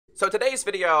So today's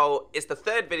video is the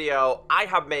third video I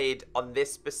have made on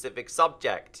this specific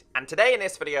subject. And today in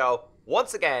this video,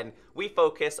 once again, we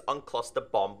focus on cluster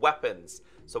bomb weapons.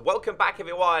 So welcome back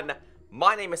everyone,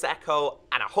 my name is Echo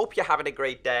and I hope you're having a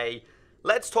great day.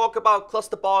 Let's talk about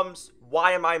cluster bombs.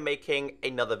 Why am I making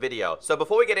another video? So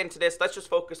before we get into this, let's just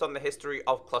focus on the history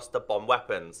of cluster bomb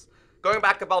weapons. Going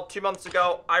back about 2 months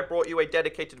ago, I brought you a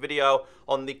dedicated video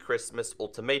on the Christmas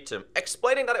Ultimatum,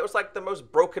 explaining that it was like the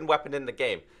most broken weapon in the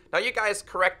game. Now you guys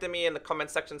corrected me in the comment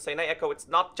section saying, hey Echo, it's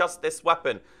not just this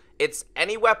weapon. It's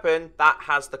any weapon that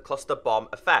has the cluster bomb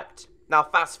effect. Now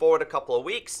fast forward a couple of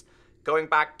weeks, going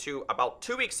back to about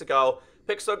 2 weeks ago,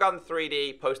 Pixelgun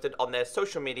 3D posted on their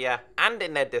social media and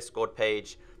in their Discord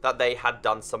page that they had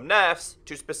done some nerfs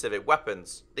to specific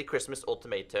weapons, the Christmas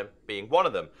Ultimatum being one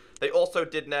of them. They also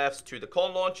did nerfs to the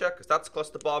corn launcher, because that's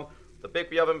cluster bomb, the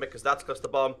Big B oven, because that's cluster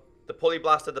bomb, the pulley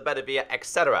blaster, the Bedivere,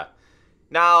 etc.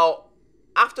 Now,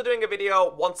 after doing a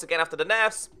video, once again after the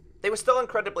nerfs, they were still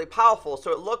incredibly powerful,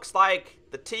 so it looks like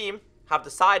the team have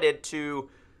decided to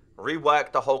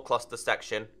rework the whole cluster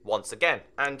section once again.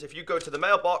 And if you go to the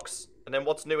mailbox, and then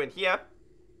what's new in here,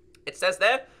 it says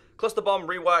there, cluster bomb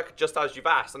rework just as you've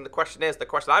asked. And the question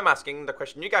I'm asking, the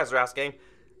question you guys are asking,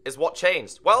 is what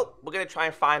changed? Well, we're going to try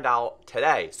and find out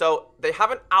today. So, they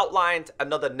haven't outlined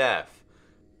another nerf.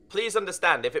 Please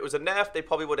understand, if it was a nerf, they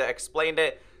probably would have explained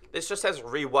it. This just says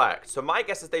reworked. So, my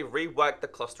guess is they reworked the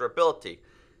cluster ability.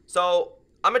 So,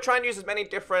 I'm going to try and use as many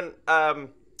different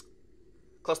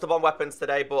cluster bomb weapons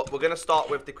today, but we're going to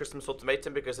start with the Christmas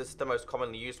Ultimatum because this is the most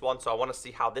commonly used one. So, I want to see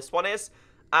how this one is.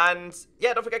 And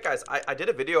yeah, don't forget guys, I did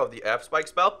a video of the Earth Spike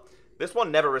spell. This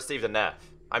one never received a nerf.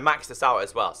 I maxed this out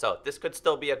as well, so this could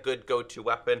still be a good go-to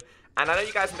weapon. And I know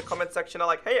you guys in the comment section are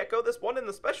like, hey Echo, there's one in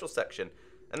the special section,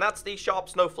 and that's the Sharp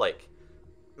Snowflake.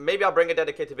 Maybe I'll bring a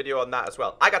dedicated video on that as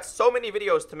well. I got so many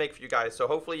videos to make for you guys, so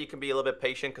hopefully you can be a little bit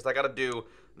patient because I got to do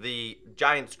the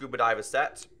Giant Scuba Diver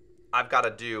set. I've got to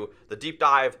do the Deep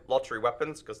Dive Lottery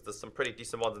weapons because there's some pretty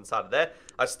decent ones inside of there.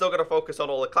 I've still got to focus on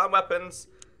all the clan weapons.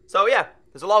 So yeah,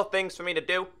 there's a lot of things for me to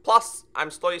do. Plus, I'm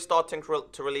slowly starting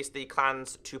to release the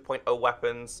Clans 2.0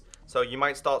 weapons. So you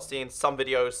might start seeing some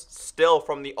videos still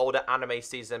from the older anime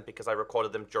season because I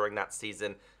recorded them during that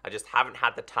season. I just haven't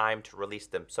had the time to release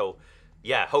them. So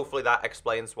yeah, hopefully that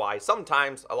explains why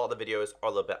sometimes a lot of the videos are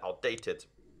a little bit outdated.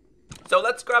 So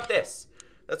let's grab this.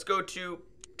 Let's go to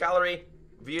Gallery,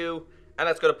 View, and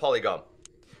let's go to Polygon.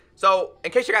 So,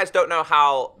 in case you guys don't know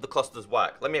how the clusters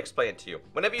work, let me explain it to you.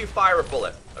 Whenever you fire a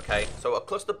bullet, okay, so a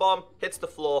cluster bomb hits the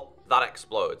floor, that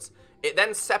explodes. It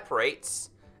then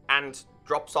separates and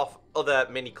drops off other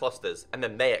mini clusters, and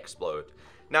then they explode.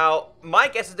 Now, my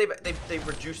guess is they've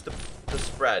reduced the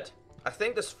spread. I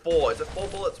think there's 4. Is it 4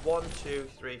 bullets? 1, 2,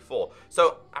 3, 4.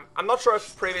 So, I'm not sure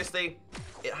if previously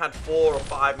it had 4 or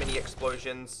 5 mini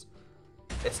explosions.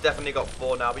 It's definitely got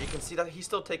 4 now, but you can see that he's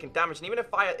still taking damage. And even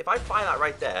if I fire that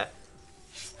right there,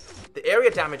 the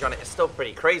area damage on it is still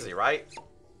pretty crazy, right?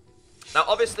 Now,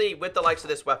 obviously, with the likes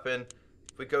of this weapon,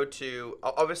 if we go to,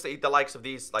 obviously, the likes of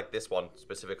these, like this one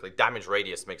specifically, damage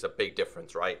radius makes a big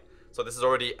difference, right? So this is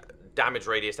already damage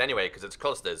radius anyway, because it's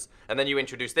clusters. And then you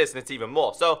introduce this, and it's even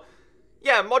more. So,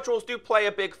 yeah, modules do play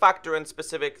a big factor in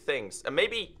specific things. And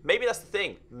maybe that's the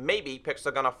thing. Maybe Pixel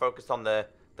are going to focus on the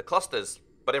clusters.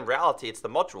 But in reality, it's the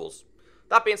modules.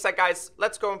 That being said, guys,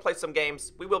 let's go and play some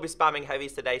games. We will be spamming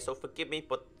heavies today, so forgive me,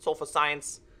 but it's all for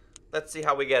science. Let's see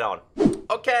how we get on.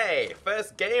 Okay,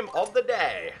 first game of the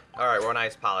day. All right, we're on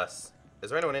Ice Palace. Is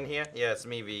there anyone in here? Yeah, it's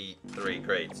me v3.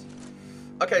 Great.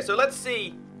 Okay, so let's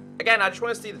see. Again, I just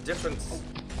want to see the difference.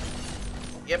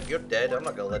 Yep, you're dead. I'm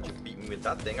not going to let you beat me with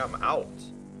that thing. I'm out.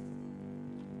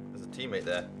 There's a teammate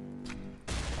there.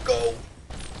 Go.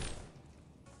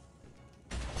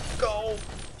 Go.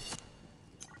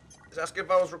 He's asking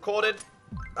if I was recorded.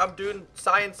 I'm doing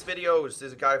science videos.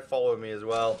 There's a guy following me as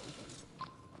well.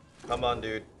 Come on,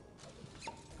 dude.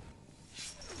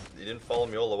 You didn't follow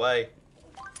me all the way.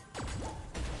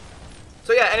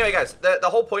 So yeah, anyway guys, the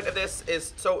whole point of this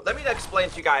is, so let me explain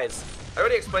to you guys. I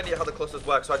already explained to you how the clusters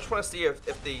work, so I just want to see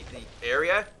if the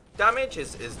area damage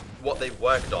is what they've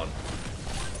worked on.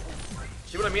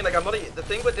 See what I mean? Like, the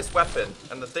thing with this weapon,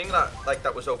 and the thing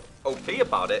that was OP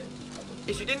about it,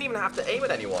 is you didn't even have to aim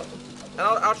at anyone. And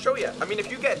I'll show you. I mean,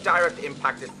 if you get direct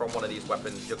impacted from one of these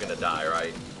weapons, you're gonna die,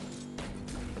 right?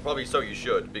 Probably so you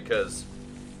should, because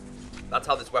that's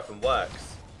how this weapon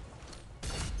works.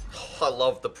 Oh, I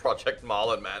love the Project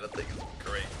Marlin, man. I think it's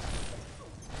great.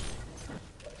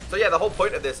 So yeah, the whole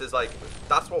point of this is, like,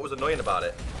 that's what was annoying about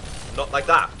it. Not like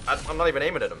that. I'm not even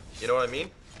aiming at him. You know what I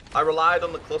mean? I relied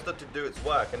on the cluster to do its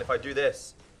work, and if I do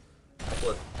this, a couple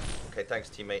of Okay, thanks,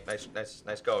 teammate.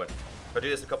 Nice going. If I do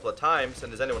this a couple of times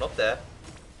and there's anyone up there,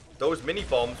 those mini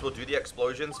bombs will do the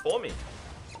explosions for me.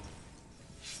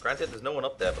 Granted, there's no one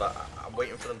up there, but I'm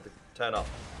waiting for them to turn up.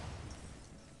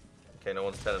 Okay, no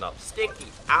one's turning up. Sticky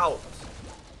out.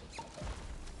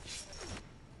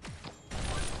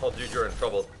 Oh, dude, you're in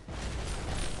trouble.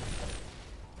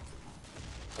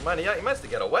 Oh, man, he managed to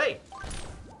get away.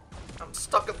 I'm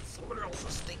stuck in someone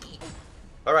else's sticky.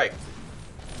 All right,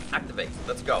 activate.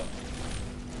 Let's go.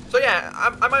 So yeah,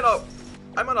 I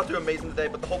might not do amazing today,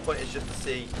 but the whole point is just to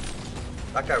see.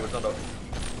 That guy was not a.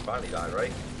 Finally died,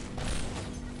 right?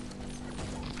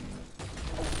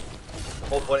 The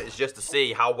whole point is just to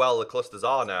see how well the clusters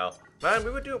are now. Man, we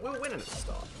were winning at the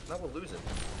start. Now we're losing.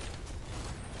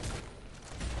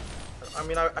 I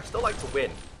mean, I still like to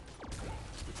win.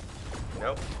 You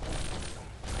know?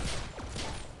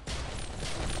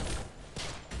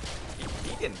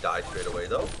 He didn't die straight away,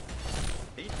 though.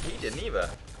 He didn't either.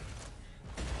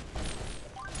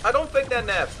 I don't think they're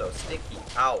nerfs, though. Sticky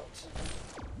out.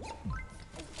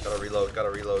 Gotta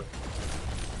reload.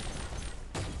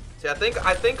 See, I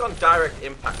think on direct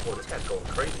impact... Oh, this guy's going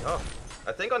crazy, huh?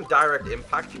 I think on direct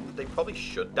impact, they probably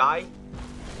should die.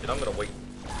 Dude, I'm gonna wait.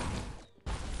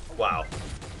 Wow.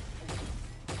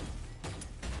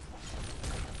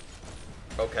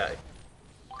 Okay.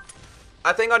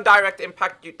 I think on direct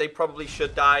impact, they probably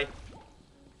should die.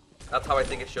 That's how I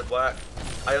think it should work.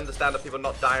 I understand that people are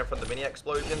not dying from the mini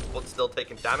explosions, but still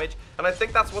taking damage. And I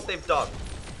think that's what they've done.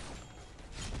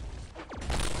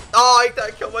 Oh,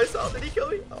 I killed myself. Did he kill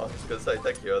me? Oh, I was just going to say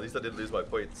thank you. At least I didn't lose my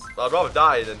points. I'd rather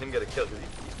die than him get a kill, because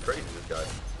he's crazy, this guy.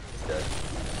 He's dead.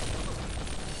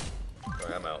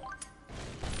 Alright, I'm out.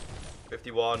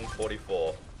 51,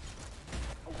 44.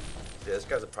 Yeah, this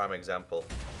guy's a prime example.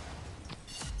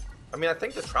 I mean, I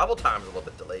think the travel time is a little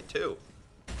bit delayed, too.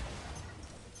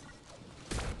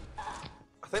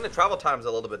 I think the travel time's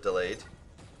a little bit delayed.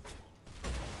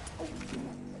 You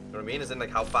know what I mean? As in, like,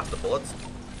 how fast the bullets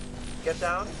get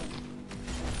down.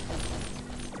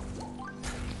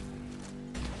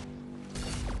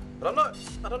 But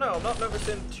I don't know, I'm not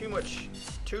noticing too much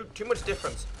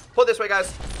difference. Put it this way,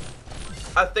 guys.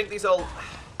 I think these are,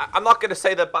 I'm not going to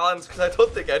say they're balanced, because I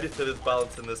don't think anything is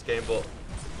balanced in this game, but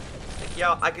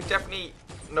yeah, I could definitely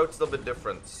notice a little bit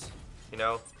difference, you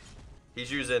know?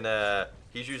 He's using Air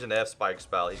Spike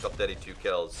spell. He's got 32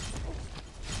 kills.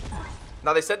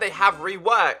 Now, they said they have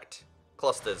reworked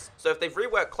clusters. So if they've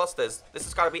reworked clusters, this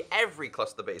has got to be every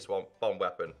cluster-based bomb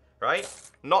weapon, right?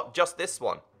 Not just this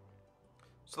one.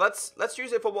 So let's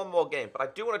use it for one more game. But I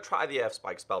do want to try the Air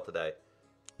Spike spell today.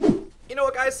 You know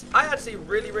what, guys? I actually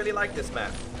really like this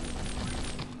map.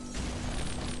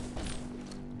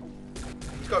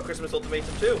 He's got Christmas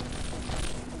Ultimatum too.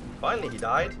 Finally, he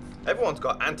died. Everyone's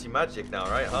got anti-magic now,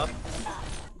 right, huh?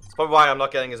 It's probably why I'm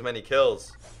not getting as many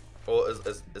kills. Or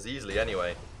as easily,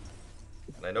 anyway.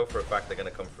 And I know for a fact they're going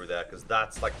to come through there, because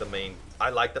that's like the main... I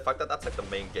like the fact that that's like the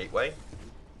main gateway.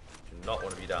 Do not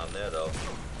want to be down there, though.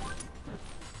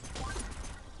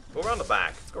 Go around the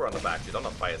back. Let's go around the back, dude. I'm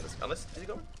not fighting this. Unless... Is he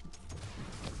going?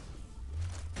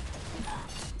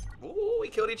 Ooh, we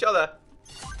killed each other.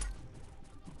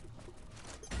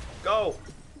 Go.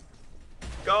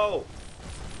 Go.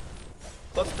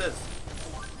 Clusters.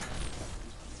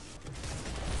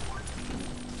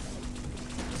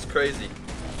 It's crazy.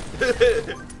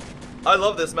 I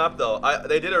love this map, though.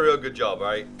 They did a real good job,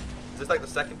 right? Is this like the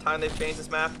second time they've changed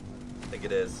this map? I think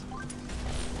it is.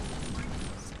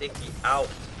 Sticky out.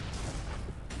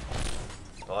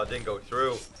 Oh, it didn't go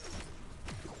through.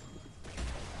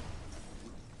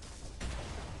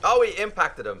 Oh, he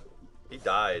impacted him. He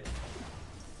died.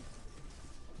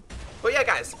 But yeah,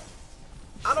 guys,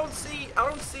 I don't see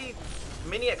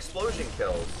mini explosion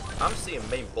kills. I'm seeing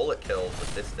main bullet kills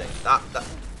with this thing.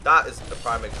 That is the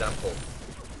prime example.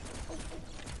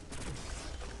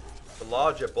 The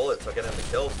larger bullets are getting the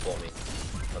kills for me.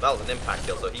 Well, that was an impact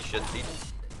kill, so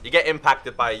you get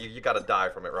impacted by it, you gotta die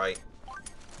from it, right?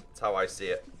 That's how I see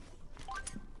it.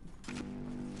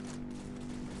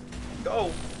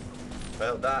 Go!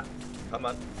 Failed that. Come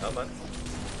on, come on.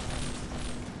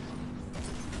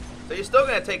 So you're still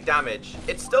gonna take damage.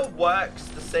 It still works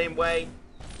the same way.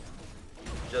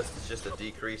 It's just a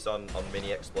decrease on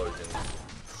mini explosions.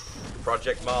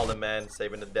 Project Marlin, man,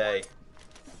 saving the day.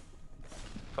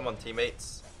 Come on,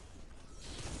 teammates.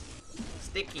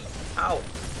 Sticky out.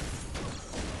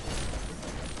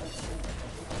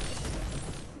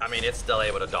 I mean, it's still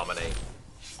able to dominate.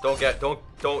 Don't get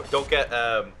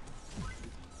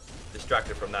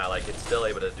distracted from that. Like, it's still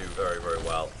able to do very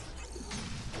well.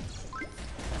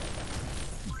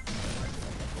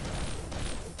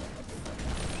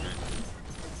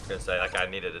 was gonna say, that guy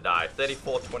needed to die.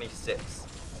 34-26.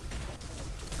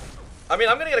 I mean,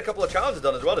 I'm gonna get a couple of challenges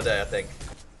done as well today, I think.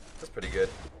 That's pretty good.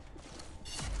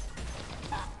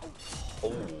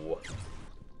 Oh.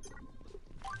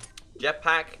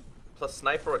 Jetpack plus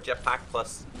sniper or jetpack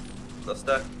plus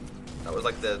cluster? That was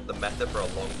like the meta for a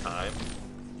long time.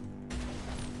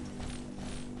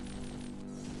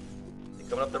 He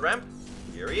coming up the ramp?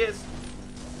 Here he is.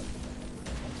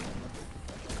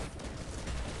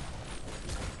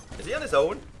 Is he on his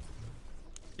own?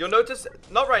 You'll notice,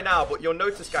 not right now, but you'll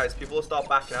notice, guys, people will start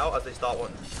backing out as they start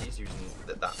wanting. He's using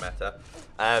that meta.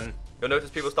 You'll notice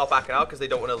people start backing out because they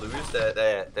don't want to lose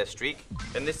their streak.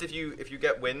 And this, if you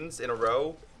get wins in a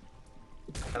row,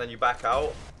 and then you back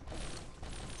out,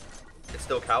 it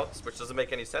still counts, which doesn't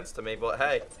make any sense to me. But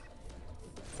hey,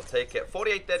 I'll take it.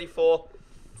 48-34. All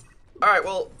right,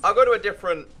 well, I'll go to a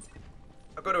different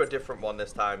one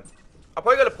this time. I'll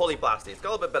probably go to Pulley Blasty. It's got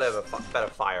a little bit better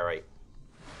fire rate.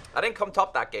 I didn't come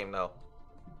top that game, though.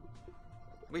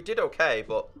 We did okay,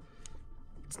 but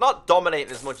it's not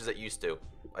dominating as much as it used to.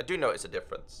 I do notice a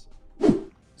difference.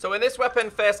 So when this weapon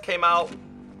first came out,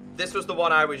 this was the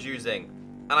one I was using.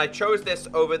 And I chose this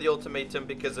over the Ultimatum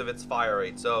because of its fire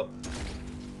rate. So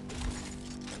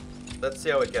let's see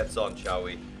how it gets on, shall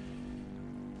we?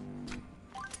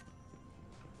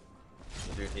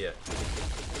 Dude here.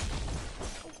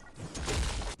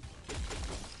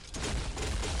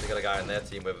 They got a guy in their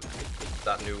team with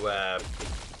that new,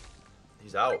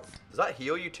 he's out. Does that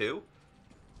heal you too?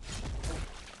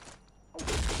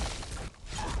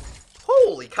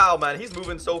 Holy cow, man, he's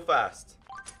moving so fast.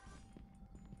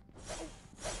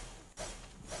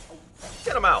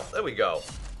 Get him out. There we go.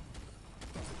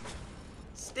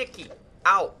 Sticky.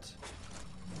 Out.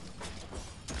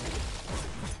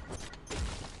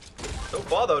 So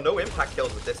far, though, no impact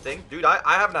kills with this thing. Dude, I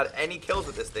haven't had any kills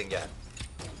with this thing yet.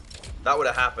 That would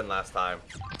have happened last time.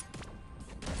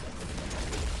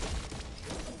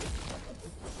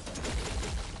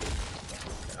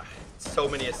 So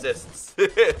many assists.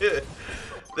 This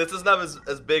doesn't have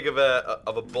as big of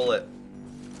a bullet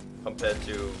compared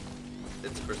to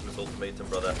its Christmas Ultimatum,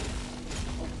 brother.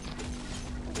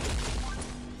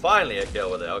 Finally a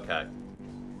kill with it, okay.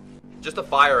 Just the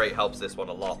fire rate helps this one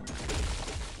a lot.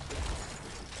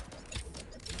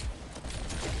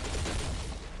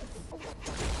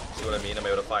 See what I mean? I'm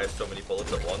able to fire so many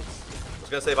bullets at once. I was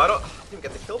gonna say, if I didn't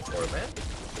get the kill for it, man.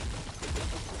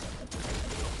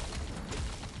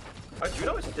 I do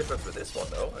notice a difference with this one,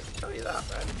 though. I can tell you that,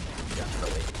 man.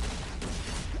 Definitely.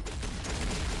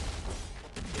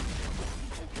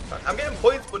 I'm getting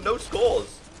points, but no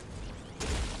scores.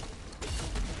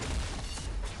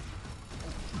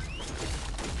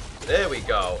 There we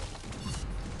go.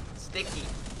 Sticky.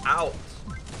 Out.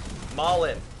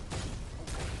 Marlin.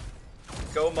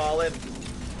 Go, Marlin.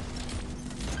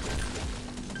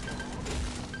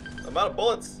 I'm out of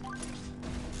bullets.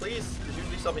 Please. There's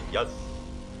usually something. Yes.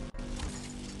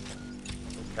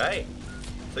 Okay.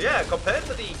 So yeah, compared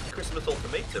to the Christmas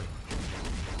Ultimatum,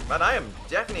 man, I am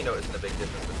definitely noticing a big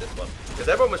difference with this one. Because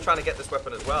everyone was trying to get this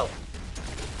weapon as well.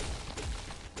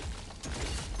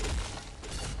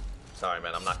 Sorry,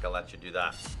 man, I'm not going to let you do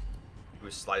that. You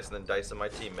were slicing and dicing my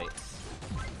teammates.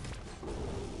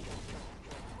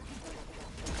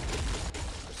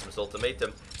 Christmas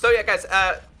Ultimatum. So yeah, guys,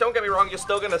 don't get me wrong, you're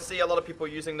still going to see a lot of people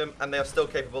using them, and they're still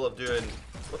capable of doing...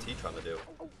 What's he trying to do?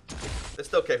 They're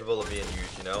still capable of being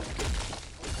used, you know?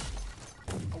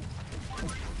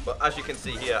 But as you can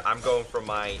see here, I'm going from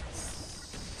my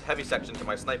heavy section to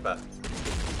my sniper.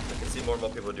 I can see more and more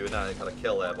people doing that. They got a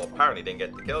kill there, but apparently didn't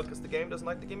get the kill because the game doesn't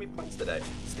like to give me points today.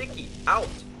 Sticky, out.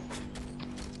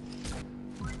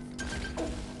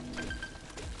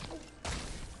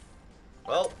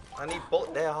 Well, I need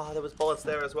bullet there. Oh, there was bullets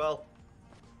there as well.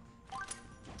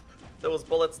 There was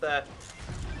bullets there.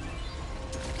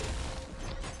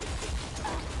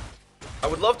 I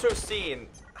would love to have seen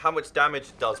how much damage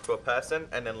it does to a person,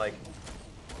 and then like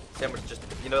see how much just,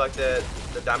 you know, like the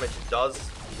damage it does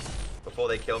before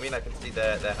they kill me, and I can see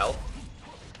their health.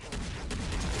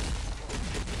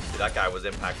 See, that guy was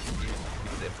impact. He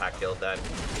was impact killed then.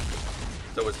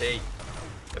 So was he.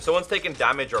 If someone's taken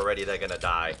damage already, they're gonna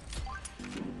die.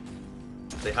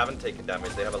 If they haven't taken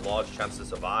damage, they have a large chance to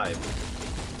survive.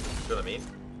 You know what I mean?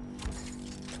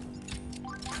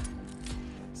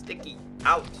 Sticky,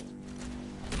 out.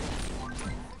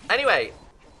 Anyway,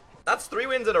 that's 3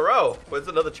 wins in a row with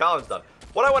another challenge done.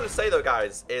 What I want to say, though,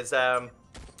 guys, is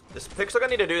Pixel gonna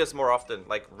need to do this more often,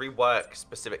 like rework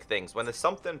specific things. When there's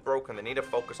something broken, they need to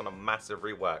focus on a massive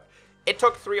rework. It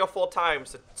took 3 or 4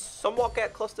 times to somewhat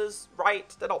get clusters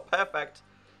right. They're not perfect,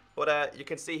 But you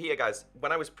can see here, guys,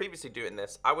 when I was previously doing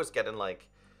this, I was getting like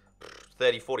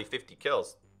 30, 40, 50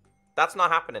 kills. That's not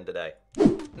happening today.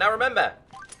 Now remember,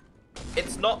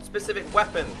 it's not specific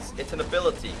weapons, it's an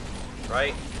ability,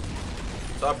 right?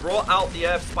 So I brought out the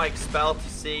Earth Spike spell to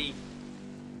see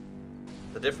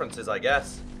the differences, I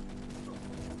guess.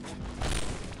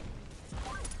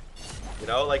 You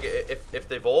know, like, if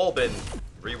they've all been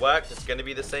reworked, it's going to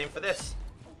be the same for this.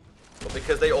 But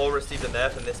because they all received a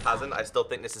nerf and this hasn't, I still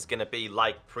think this is going to be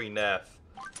like pre-nerf.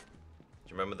 Do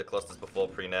you remember the clusters before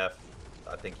pre-nerf?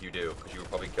 I think you do, because you were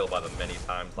probably killed by them many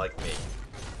times like me.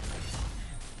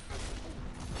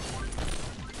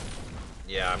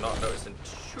 Yeah, I'm not noticing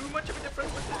too much of a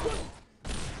difference with this one.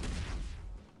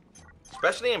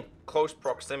 Especially in close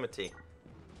proximity.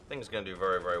 I think it's going to do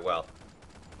very, very well.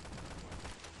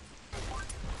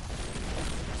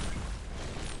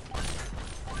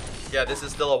 Yeah, this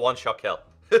is still a one-shot kill.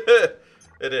 It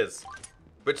is.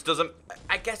 Which doesn't...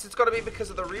 I guess it's got to be because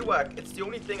of the rework. It's the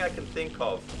only thing I can think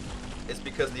of. It's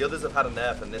because the others have had a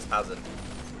nerf and this hasn't.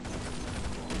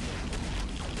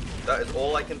 That is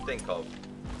all I can think of.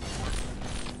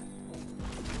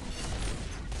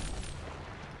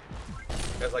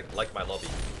 You guys like my lobby.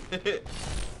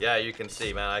 Yeah, you can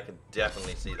see, man. I can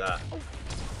definitely see that.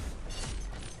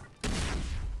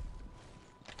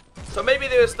 So maybe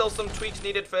there are still some tweaks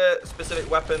needed for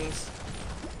specific weapons.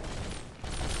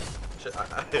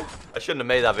 I shouldn't have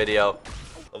made that video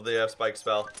of the Earth Spike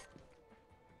spell.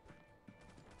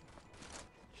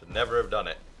 Should never have done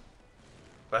it.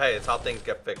 But hey, it's how things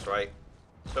get fixed, right?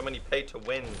 So many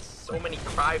pay-to-wins. So many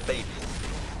crybabies.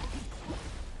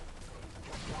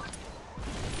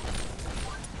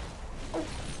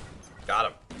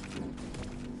 Got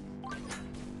him.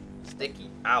 Sticky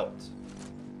out.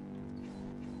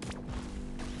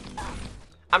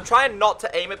 I'm trying not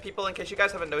to aim at people. In case you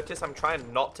guys haven't noticed, I'm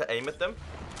trying not to aim at them.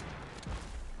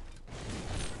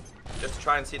 Just to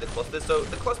try and see the clusters. So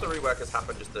the cluster rework has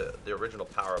happened, just the original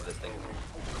power of this thing is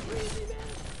crazy, man.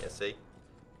 Yeah, see?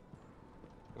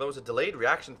 There was a delayed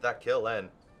reaction to that kill then.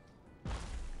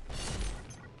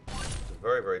 It's a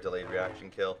very, very delayed reaction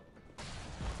kill.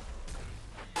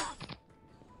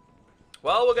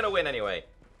 Well, we're going to win anyway.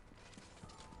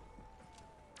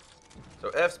 So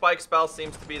Earth Spike spell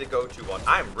seems to be the go-to one.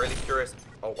 I'm really curious.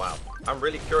 Oh, wow. I'm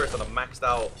really curious on a maxed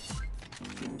out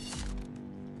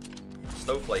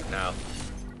Snowflake now.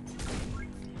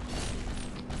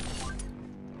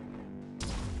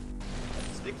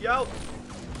 Stick you out.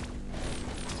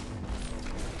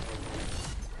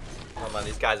 Oh, man,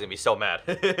 these guys are going to be so mad.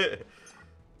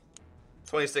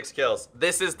 26 kills.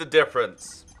 This is the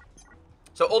difference.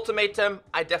 So Ultimatum,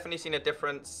 I definitely seen a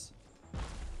difference.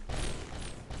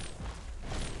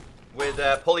 With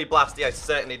Pulley Blasty, I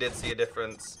certainly did see a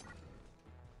difference.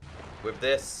 With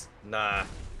this, nah.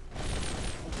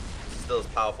 It's still as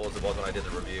powerful as it was when I did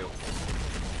the review.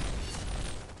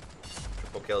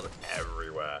 Triple kills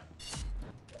everywhere.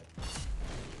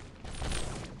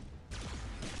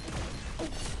 I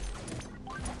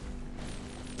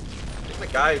think the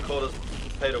guy who called us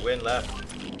pay to win left.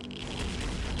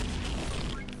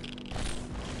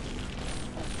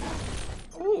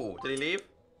 Ooh, did he leave?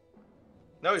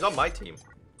 No, he's on my team.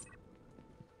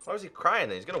 Why was he crying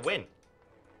then? He's gonna win.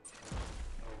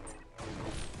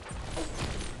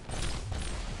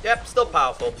 Yep, still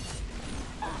powerful.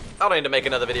 I don't need to make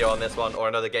another video on this one or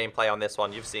another gameplay on this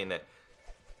one. You've seen it.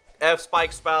 Earth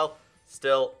Spike spell,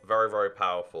 still very, very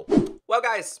powerful. Well,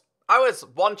 guys, I was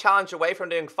one challenge away from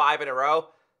doing 5 in a row.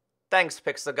 Thanks,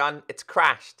 Pixel Gun. It's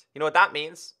crashed. You know what that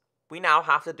means? We now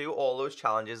have to do all those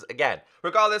challenges again.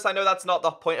 Regardless, I know that's not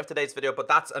the point of today's video, but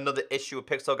that's another issue with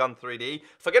Pixel Gun 3D.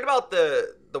 Forget about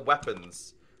the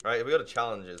weapons, right? If we go to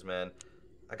challenges, man,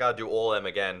 I gotta do all of them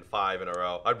again, 5 in a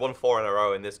row. I'd won 4 in a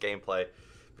row in this gameplay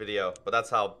video, but that's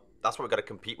what we gotta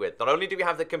compete with. Not only do we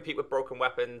have to compete with broken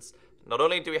weapons, not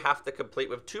only do we have to compete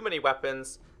with too many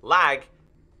weapons, lag,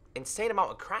 insane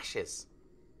amount of crashes.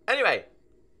 Anyway,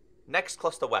 next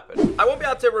cluster weapon. I won't be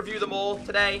able to review them all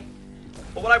today.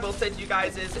 But what I will say to you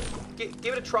guys is,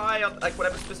 give it a try on like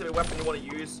whatever specific weapon you want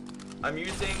to use. I'm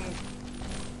using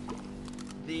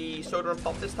the Soda and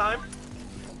Pop this time.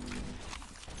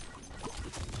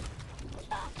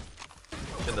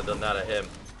 Shouldn't have done that at him.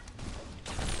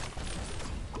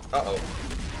 Uh-oh.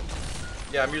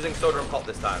 Yeah, I'm using Soda and Pop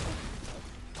this time.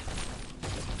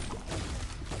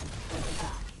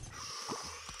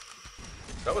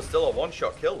 That was still a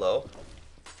one-shot kill, though.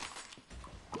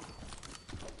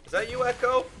 Is that you,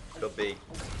 Echo? Could be.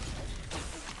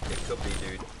 It could be,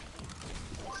 dude.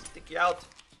 Sticky out.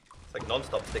 It's like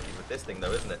non-stop stickies with this thing,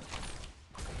 though, isn't it?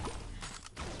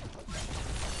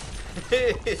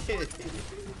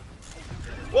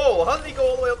 Whoa, how did he go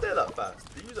all the way up there that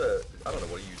fast? Did he use a... I don't know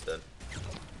what he used then.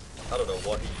 I don't know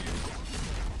what he used.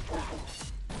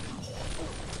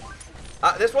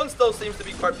 This one still seems to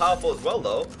be quite powerful as well,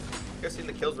 though. You guys seen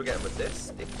the kills we're getting with this?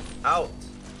 Stick out.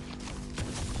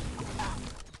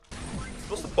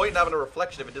 What's the point in having a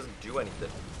reflection if it doesn't do anything?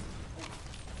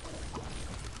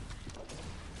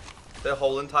 Their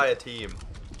whole entire team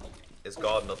is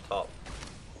guarding up top.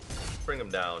 Let's bring them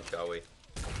down, shall we?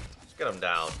 Let's get them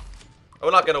down. We're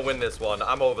not going to win this one.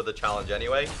 I'm over the challenge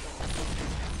anyway.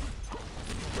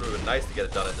 Would have been nice to get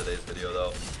it done in today's video,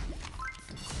 though.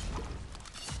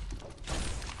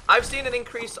 I've seen an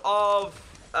increase of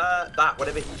that,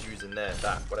 whatever he's using there.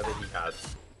 That, whatever he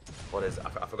has. What is it?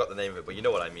 I forgot the name of it, but you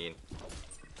know what I mean.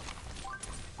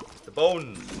 It's the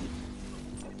bones.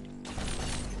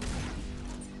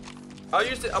 I'll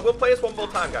use it. I will play this one more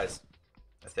time, guys.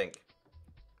 I think.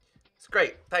 It's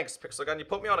great. Thanks, Pixel Gun. You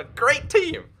put me on a great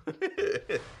team.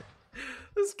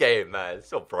 This game, man, is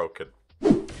so broken.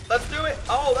 Let's do it.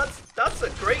 Oh, that's a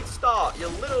great start. You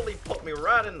literally put me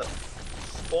right in the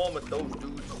spawn with those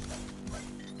dudes.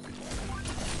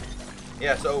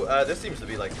 Yeah, so this seems to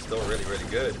be like still really, really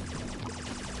good.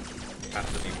 Has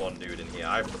to be one dude in here.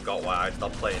 I forgot why I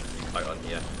stopped playing Teamfight on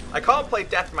here. I can't play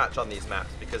Deathmatch on these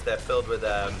maps because they're filled with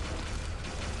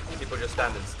people just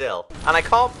standing still. And I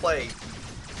can't play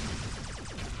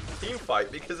Teamfight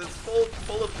because it's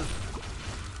full of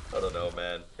this, I don't know,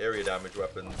 man, area damage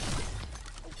weapons.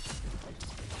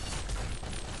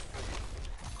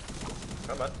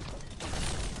 Come on.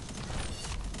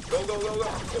 Go, go, go, go.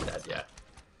 Oh, dead, yeah.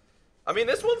 I mean,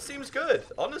 this one seems good,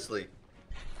 honestly.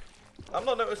 I'm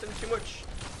not noticing too much,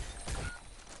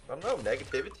 I don't know,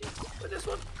 negativity with this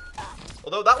one.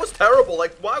 Although that was terrible.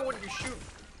 Like, why wouldn't you shoot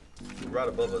right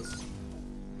above us?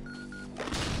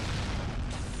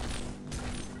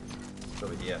 It's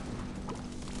over here.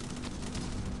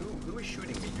 Who is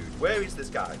shooting me, dude? Where is this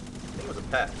guy? I think it was a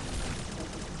pet.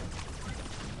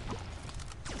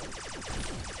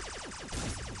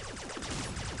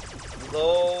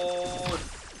 Load.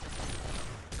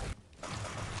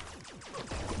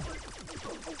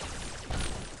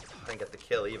 I didn't get the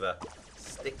kill either.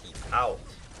 Sticky out.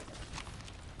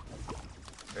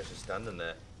 There's just standing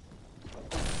there.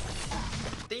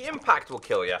 The impact will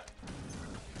kill you.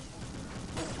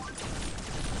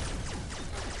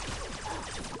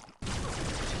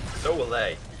 So will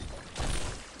they.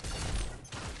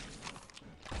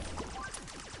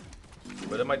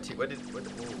 Where did my team? Whoa.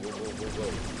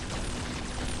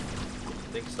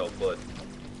 I think so, bud.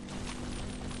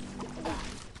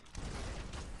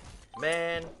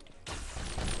 Man.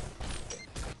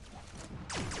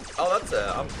 Oh, that's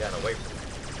I'm getting away from it.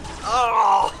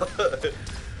 Oh!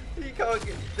 you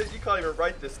can't even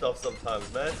write this stuff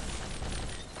sometimes, man.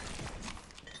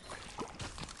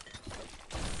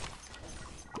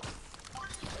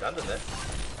 Standing there.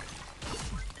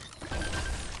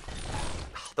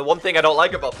 The one thing I don't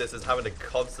like about this is having to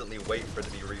constantly wait for it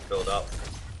to be refilled up.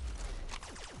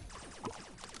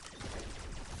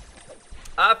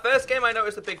 First game I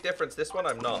noticed a big difference. This one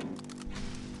I'm not.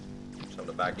 Just having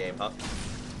a bad game, huh?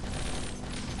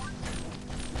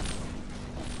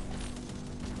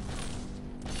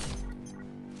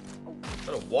 I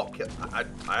don't know what kill.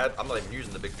 I'm not even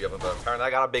using the big B oven, but apparently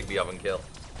I got a big B oven kill.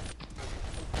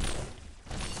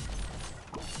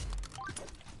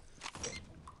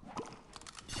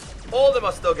 All of them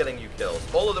are still getting you kills.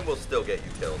 All of them will still get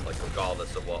you kills, like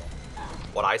regardless of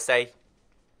what I say.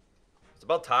 It's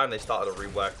about time they started to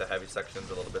rework the heavy sections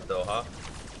a little bit though, huh?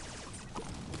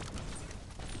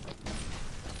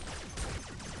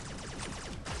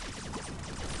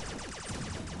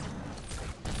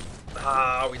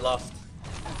 Ah, we lost.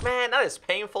 Man, that is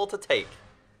painful to take.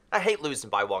 I hate losing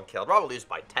by 1 kill. I'd rather lose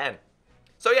by 10.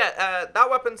 So yeah, that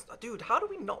weapon's... Dude, how do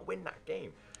we not win that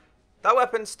game? That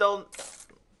weapon's still...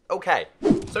 Okay.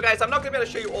 So guys, I'm not going to be able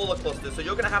to show you all the clusters, so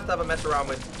you're going to have a mess around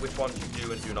with which ones you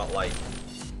do and do not like.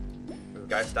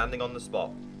 Guy standing on the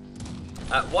spot.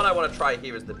 One I want to try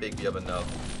here is the big B oven though.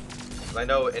 Because I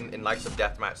know in likes of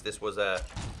Deathmatch, this was a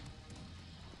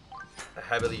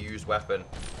heavily used weapon.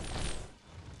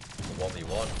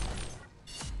 1v1.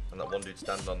 And that one dude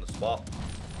standing on the spot.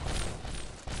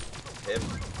 Him.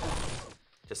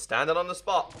 Just standing on the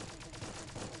spot.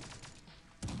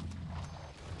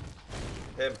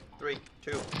 Him. 3,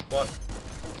 2, 1.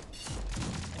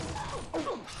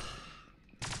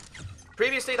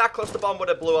 Previously, that cluster bomb would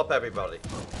have blew up everybody.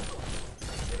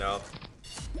 You know?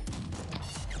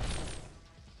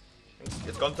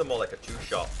 It's gone to more like a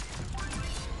 2-shot.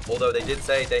 Although they did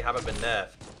say they haven't been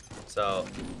nerfed. So...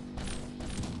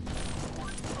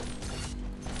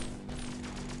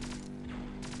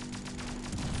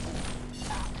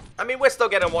 I mean, we're still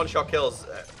getting one-shot kills.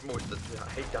 I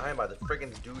hate dying by the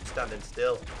friggin' dude standing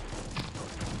still.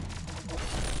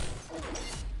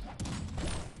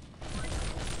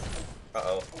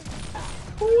 Uh-oh.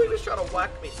 Ooh, he was trying to whack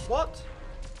me. What?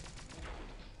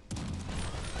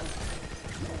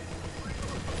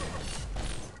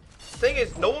 Thing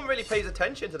is, no one really pays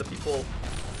attention to the people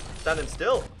standing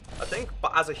still, I think.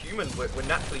 But as a human, we're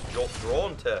naturally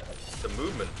drawn to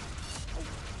movement.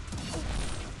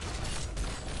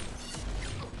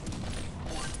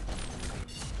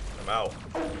 I'm out.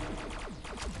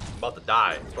 I'm about to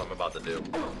die. That's what I'm about to do.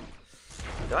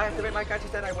 Did I activate my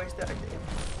gadget then? I wasted it.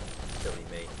 Silly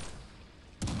me.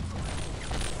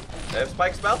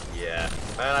 Spike spell? Yeah.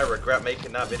 Man, I regret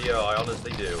making that video. I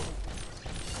honestly do.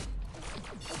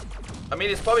 I mean,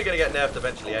 it's probably going to get nerfed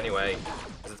eventually anyway,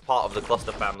 because it's part of the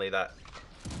cluster family. That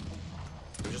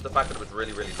it was just the fact that it was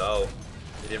really, really low.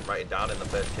 They didn't write it down in the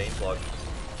first changelog.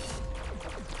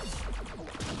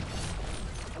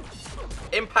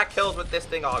 Impact kills with this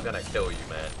thing are gonna kill you,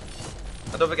 man.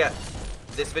 And don't forget,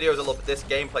 this video is a little bit, this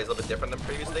gameplay is a little bit different than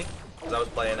previously, because I was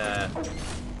playing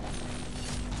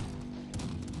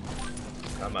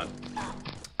come on.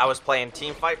 I was playing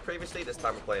Teamfight previously. This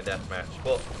time we're playing Deathmatch.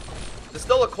 But there's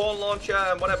still a corn launcher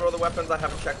and whatever other weapons I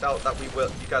haven't checked out that you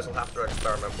guys will have to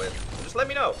experiment with. So just let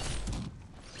me know.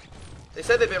 They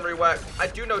said they've been reworked. I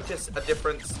do notice a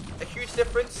difference, a huge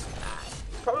difference.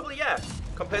 Probably, yeah,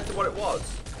 compared to what it was.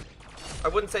 I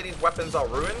wouldn't say these weapons are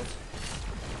ruined.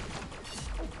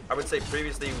 I would say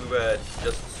previously we were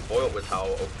just spoiled with how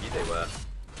OP they were.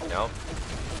 You know?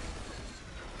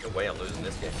 No way I'm losing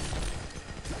this game.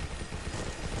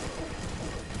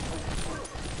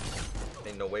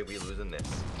 Ain't no way we losing this.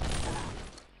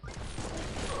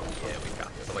 Yeah, we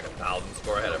got this. I'm like 1,000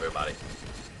 score ahead of everybody.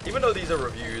 Even though these are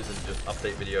reviews and just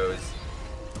update videos,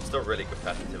 I'm still really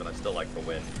competitive and I still like to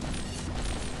win.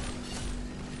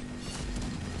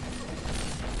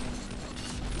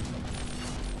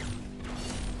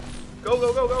 Go,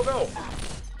 go, go, go, go!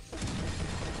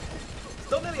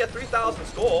 Still nearly a 3,000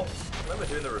 score. I remember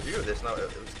doing the review of this, and it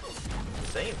was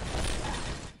insane.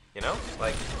 You know?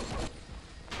 Like,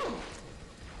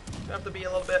 you have to be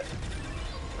a little bit...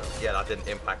 Oh, yeah, that didn't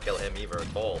impact kill him either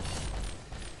at all.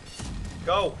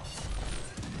 Go!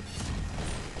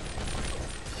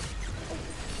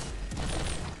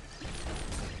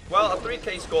 Well, a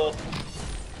 3K score.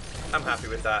 I'm happy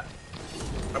with that.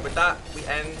 And with that, we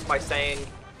end by saying...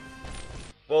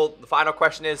 Well, the final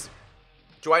question is,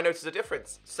 do I notice a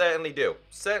difference? Certainly do.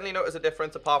 Certainly notice a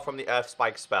difference apart from the Earth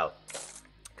Spike spell.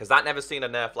 Because that never seen a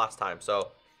nerf last time, so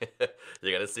you're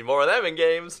going to see more of them in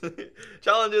games.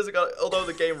 Challenges, although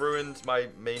the game ruined my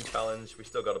main challenge, we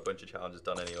still got a bunch of challenges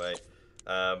done anyway.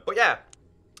 But yeah,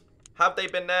 have they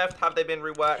been nerfed? Have they been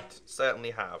reworked?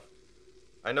 Certainly have.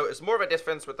 I noticed more of a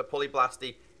difference with the Pulley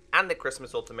Blasty and the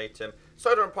Christmas Ultimatum.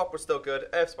 Soda and Pop was still good.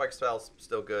 Earth Spike spell's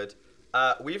still good.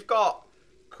 We've got...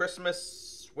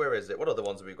 Christmas, where is it? What other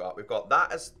ones have we got? We've got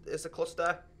that as a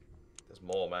cluster. There's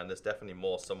more, man. There's definitely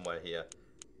more somewhere here.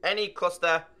 Any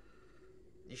cluster,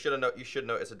 you should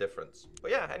notice a difference.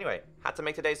 But yeah, anyway, had to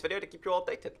make today's video to keep you all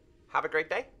updated. Have a great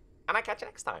day, and I'll catch you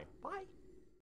next time. Bye.